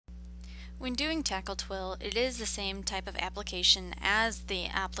When doing Tackle-Twill, it is the same type of application as the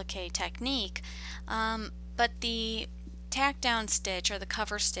applique technique, but the tack down stitch or the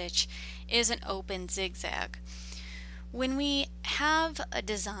cover stitch is an open zigzag. When we have a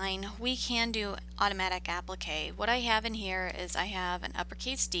design, we can do automatic applique. What I have in here is I have an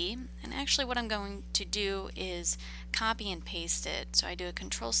uppercase D, and actually what I'm going to do is copy and paste it. So I do a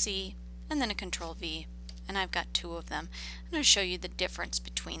Control C and then a Control V, and I've got two of them. I'm going to show you the difference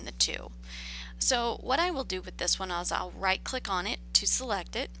between the two. So what I will do with this one is I'll right click on it to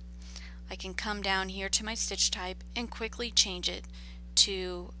select it. I can come down here to my stitch type and quickly change it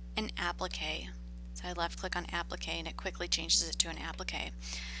to an applique. So I left click on applique and it quickly changes it to an applique.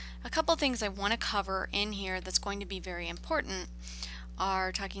 A couple things I want to cover in here that's going to be very important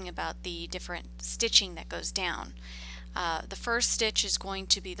are talking about the different stitching that goes down. The first stitch is going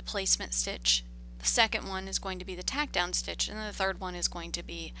to be the placement stitch. The second one is going to be the tack down stitch, and then the third one is going to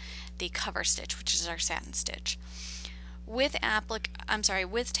be the cover stitch, which is our satin stitch. With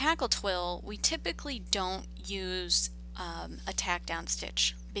Tackle-Twill, we typically don't use a tack down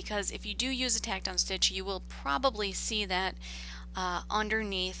stitch, because if you do use a tack down stitch, you will probably see that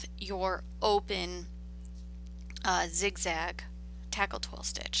underneath your open zigzag Tackle-Twill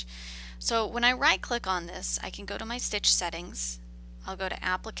stitch. So when I right click on this, I can go to my stitch settings, I'll go to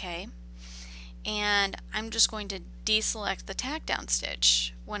applique, and I'm just going to deselect the tack down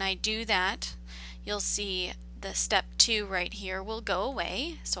stitch. When I do that, you'll see the step 2 right here will go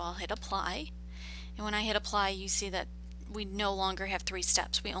away, so I'll hit apply, and when I hit apply you see that we no longer have 3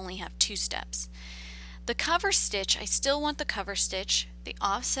 steps, we only have 2 steps. The cover stitch, I still want the cover stitch. The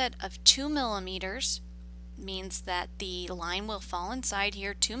offset of 2 millimeters means that the line will fall inside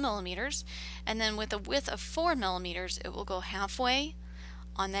here 2 millimeters, and then with a width of 4 millimeters it will go halfway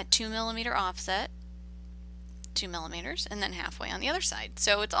on that 2 millimeter offset, 2 millimeters, and then halfway on the other side.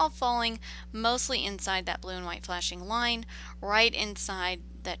 So it's all falling mostly inside that blue and white flashing line, right inside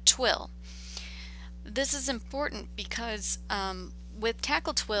that twill. This is important because with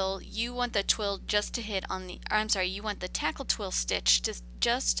Tackle-Twill, you want the twill just to hit on the, you want the Tackle-Twill stitch to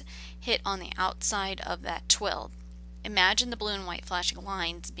just hit on the outside of that twill. Imagine the blue and white flashing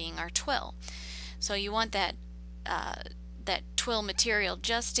lines being our twill. So you want that that twill material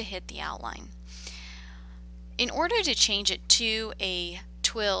just to hit the outline. In order to change it to a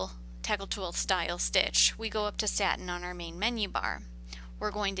Tackle-Twill style stitch, we go up to satin on our main menu bar. We're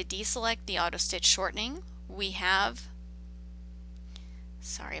going to deselect the auto stitch shortening. We have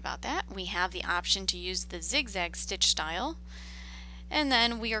the option to use the zigzag stitch style, and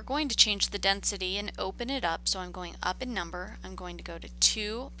then we are going to change the density and open it up. So I'm going up in number. I'm going to go to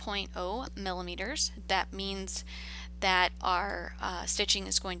 2.0 millimeters. That means that our stitching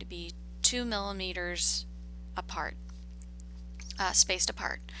is going to be 2 millimeters apart, spaced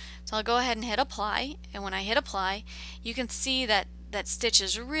apart. So I'll go ahead and hit apply, and when I hit apply you can see that that stitch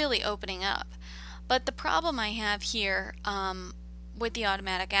is really opening up. But the problem I have here with the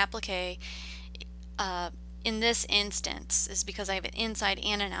automatic applique in this instance is because I have an inside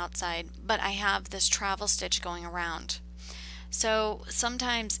and an outside, but I have this travel stitch going around. So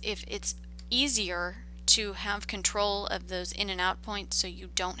sometimes if it's easier to have control of those in and out points so you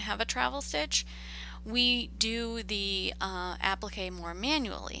don't have a travel stitch, we do the applique more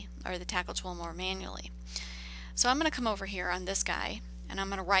manually, or the Tackle-Twill more manually. So I'm going to come over here on this guy and I'm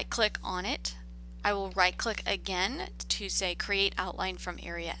going to right click on it. I will right click again to say create outline from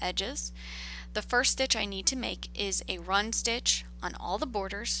area edges. The first stitch I need to make is a run stitch on all the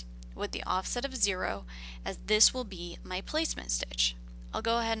borders with the offset of 0, as this will be my placement stitch. I'll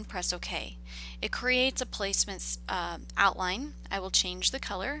go ahead and press OK. It creates a placement outline. I will change the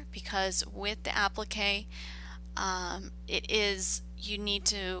color because with the applique you need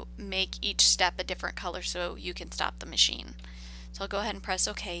to make each step a different color so you can stop the machine. So I'll go ahead and press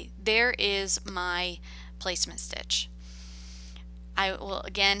OK. There is my placement stitch. I will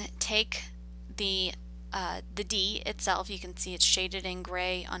again take the D itself. You can see it's shaded in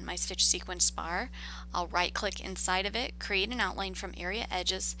gray on my stitch sequence bar. I'll right click inside of it, create an outline from area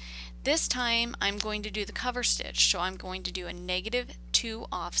edges. This time I'm going to do the cover stitch, so I'm going to do a -2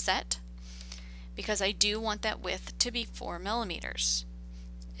 offset because I do want that width to be 4 millimeters.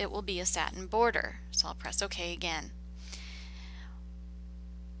 It will be a satin border, so I'll press OK again.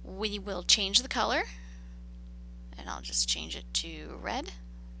 We will change the color, and I'll just change it to red,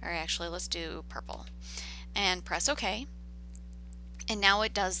 or actually let's do purple, and press OK. And now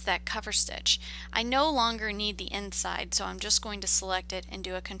it does that cover stitch. I no longer need the inside, so I'm just going to select it and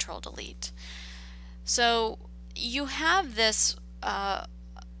do a Control Delete. So you have this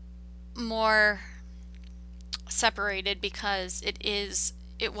more separated because it is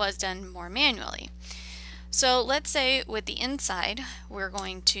it was done more manually. So let's say with the inside, we're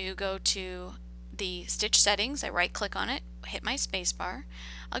going to go to the stitch settings. I right click on it, hit my space bar.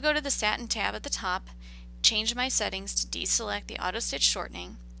 I'll go to the satin tab at the top, change my settings to deselect the auto stitch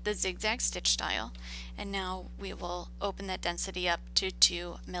shortening, the zigzag stitch style, and now we will open that density up to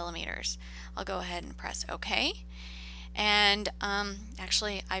 2 millimeters. I'll go ahead and press OK. And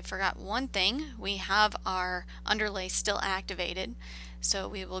actually I forgot one thing. We have our underlay still activated, so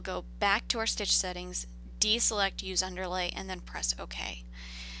we will go back to our stitch settings, deselect use underlay, and then press OK.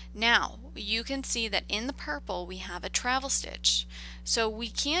 Now you can see that in the purple we have a travel stitch, so we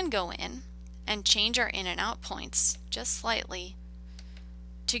can go in and change our in and out points just slightly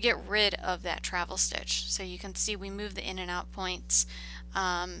to get rid of that travel stitch. So you can see we move the in and out points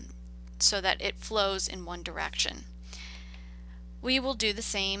so that it flows in one direction. We will do the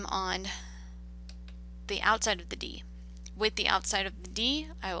same on the outside of the D. With the outside of the D,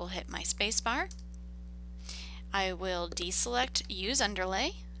 I will hit my space bar. I will deselect use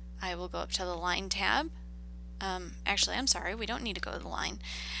underlay. I will go up to the line tab. Actually, I'm sorry, we don't need to go to the line.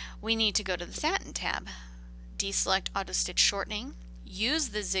 We need to go to the satin tab. Deselect auto stitch shortening. Use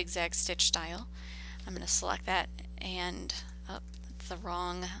the zigzag stitch style. I'm going to select that, and that's the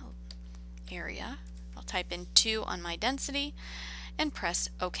wrong area. I'll type in 2 on my density and press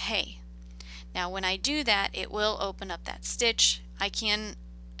OK. Now when I do that, it will open up that stitch. I can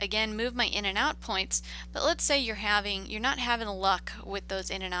again move my in and out points, but let's say you're not having luck with those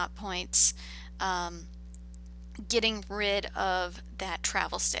in and out points getting rid of that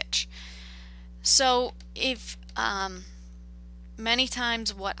travel stitch. So if many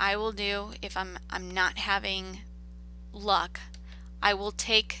times what I will do if I'm not having luck, I will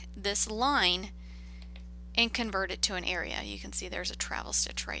take this line and convert it to an area. You can see there's a travel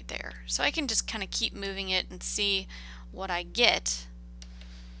stitch right there. So I can just kind of keep moving it and see what I get,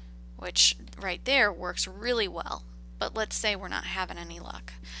 which right there works really well. But let's say we're not having any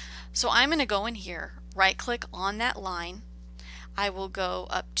luck. So I'm going to go in here, right click on that line. I will go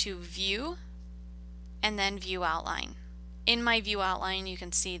up to view and then view outline. In my view outline you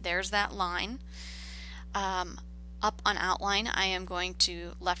can see there's that line. Up on outline I am going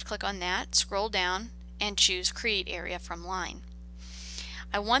to left click on that, scroll down, and choose create area from line.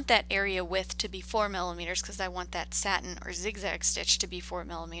 I want that area width to be 4 millimeters because I want that satin or zigzag stitch to be 4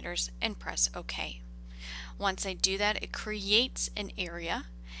 millimeters, and press OK. Once I do that, it creates an area,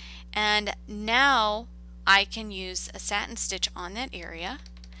 and now I can use a satin stitch on that area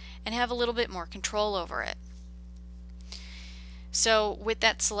and have a little bit more control over it. So with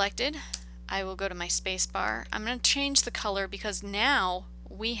that selected, I will go to my space bar. I'm going to change the color because now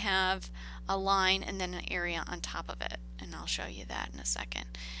we have a line and then an area on top of it, and I'll show you that in a second.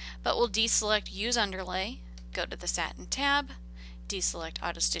 But we'll deselect use underlay, go to the satin tab, deselect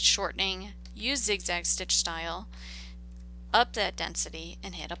auto stitch shortening, use zigzag stitch style, up that density,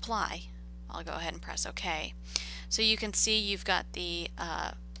 and hit apply. I'll go ahead and press OK. So you can see you've got the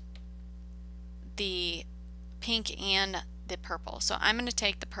pink and the purple. So I'm going to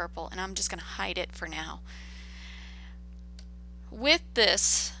take the purple and I'm just going to hide it for now. With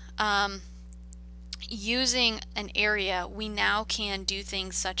this, using an area, we now can do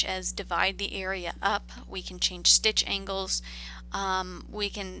things such as divide the area up. We can change stitch angles. We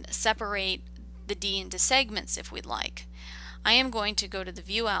can separate the D into segments if we'd like. I am going to go to the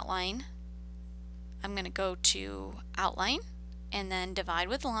view outline. I'm going to go to outline and then divide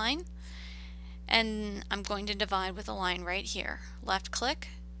with line, and I'm going to divide with a line right here. Left click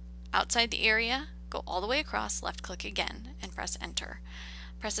outside the area, go all the way across, left click again, and press enter.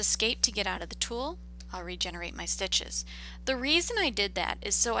 Press escape to get out of the tool. I'll regenerate my stitches. The reason I did that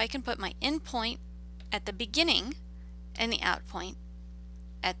is so I can put my in point at the beginning and the out point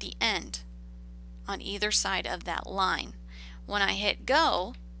at the end on either side of that line. When I hit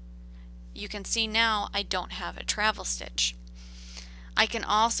go, you can see now I don't have a travel stitch. I can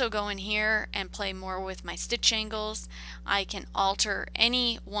also go in here and play more with my stitch angles. I can alter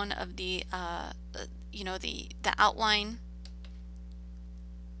any one of the the outline.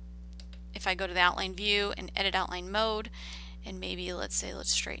 If I go to the outline view and edit outline mode, and maybe let's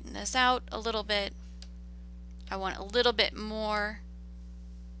straighten this out a little bit. I want a little bit more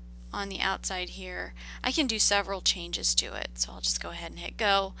on the outside here. I can do several changes to it, so I'll just go ahead and hit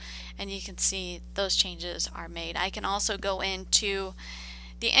go, and you can see those changes are made. I can also go into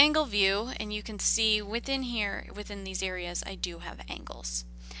the angle view, and you can see within here, within these areas, I do have angles.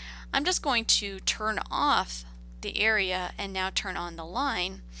 I'm just going to turn off the area and now turn on the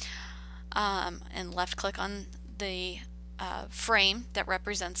line, and left click on the frame that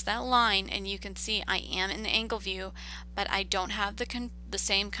represents that line, and you can see I am in angle view, but I don't have the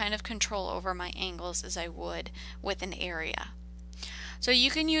same kind of control over my angles as I would with an area. So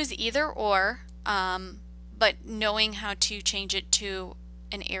you can use either or, but knowing how to change it to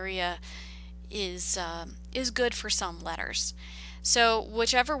an area is good for some letters. So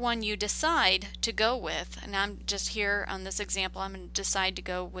whichever one you decide to go with, and I'm just here on this example, I'm going to decide to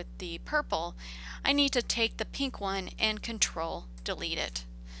go with the purple, I need to take the pink one and control delete it.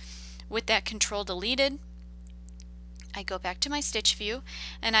 With that control deleted, I go back to my stitch view,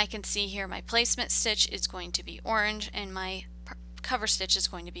 and I can see here my placement stitch is going to be orange and my cover stitch is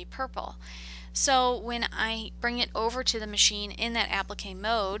going to be purple. So when I bring it over to the machine in that applique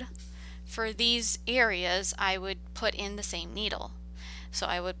mode, for these areas I would put in the same needle. So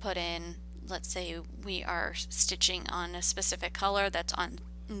I would put in, let's say we are stitching on a specific color that's on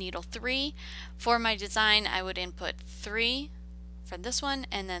needle 3. For my design I would input 3 for this one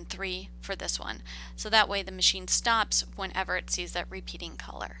and then 3 for this one. So that way the machine stops whenever it sees that repeating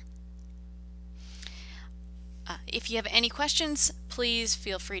color. If you have any questions, please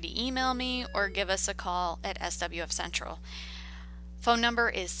feel free to email me or give us a call at SWF Central. Phone number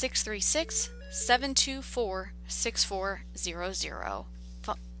is 636-724-6400.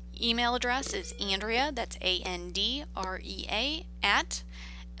 Email address is Andrea, that's ANDREA, at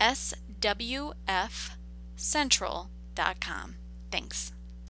swfcentral.com. Thanks.